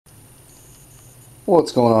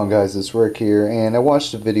What's going on, guys? It's Rick here, and I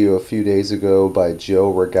watched a video a few days ago by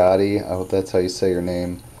Joe Rigotti. I hope that's how you say your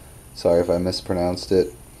name. Sorry if I mispronounced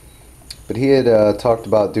it. But he had talked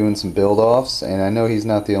about doing some build-offs, and I know he's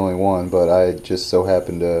not the only one, but I just so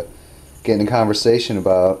happened to get in a conversation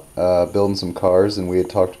about building some cars, and we had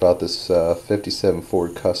talked about this 57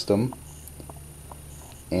 Ford Custom,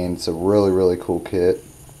 and it's a really cool kit.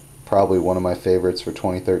 Probably one of my favorites for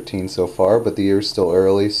 2013 so far, but the year's still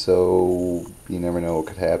early, so you never know what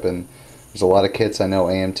could happen. There's a lot of kits I know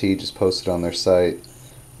AMT just posted on their site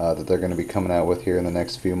that they're going to be coming out with here in the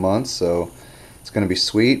next few months, so it's going to be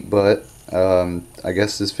sweet. But I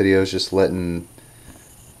guess this video is just letting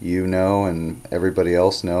you know and everybody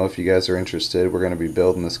else know, if you guys are interested, we're going to be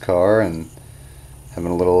building this car and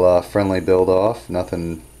having a little friendly build off.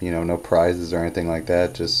 Nothing, no prizes or anything like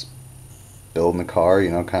that, just building the car,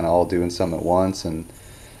 kind of all doing something at once. And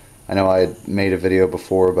I know I had made a video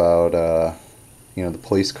before about the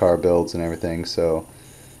police car builds and everything, so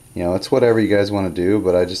it's whatever you guys want to do,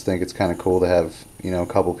 but I just think it's kind of cool to have a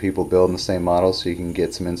couple people building the same model so you can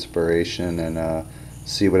get some inspiration and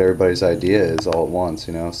see what everybody's idea is all at once.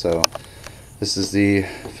 So this is the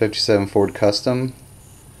 57 Ford Custom.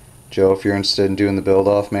 Joe, if you're interested in doing the build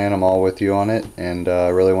off, man, I'm all with you on it, and I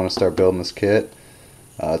really want to start building this kit.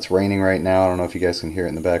 It's raining right now. I don't know if you guys can hear it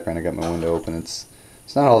in the background. I got my window open. It's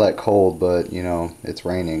not all that cold, but it's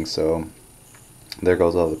raining, so there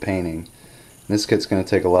goes all the painting. And this kit's going to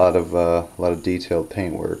take a lot of detailed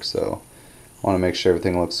paint work, so I want to make sure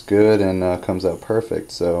everything looks good and comes out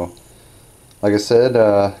perfect. So like I said,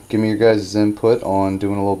 give me your guys' input on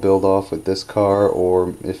doing a little build off with this car,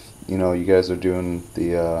 or if you guys are doing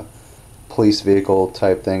the police vehicle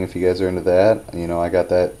type thing, if you guys are into that. I got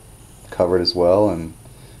that covered as well. And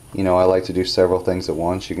I like to do several things at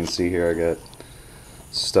once. You can see here I got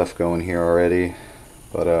stuff going here already.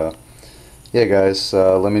 But yeah, guys,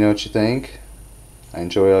 let me know what you think. I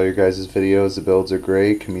enjoy all your guys' videos. The builds are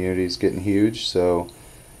great. Community's getting huge, so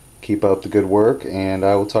keep up the good work, and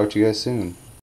I will talk to you guys soon.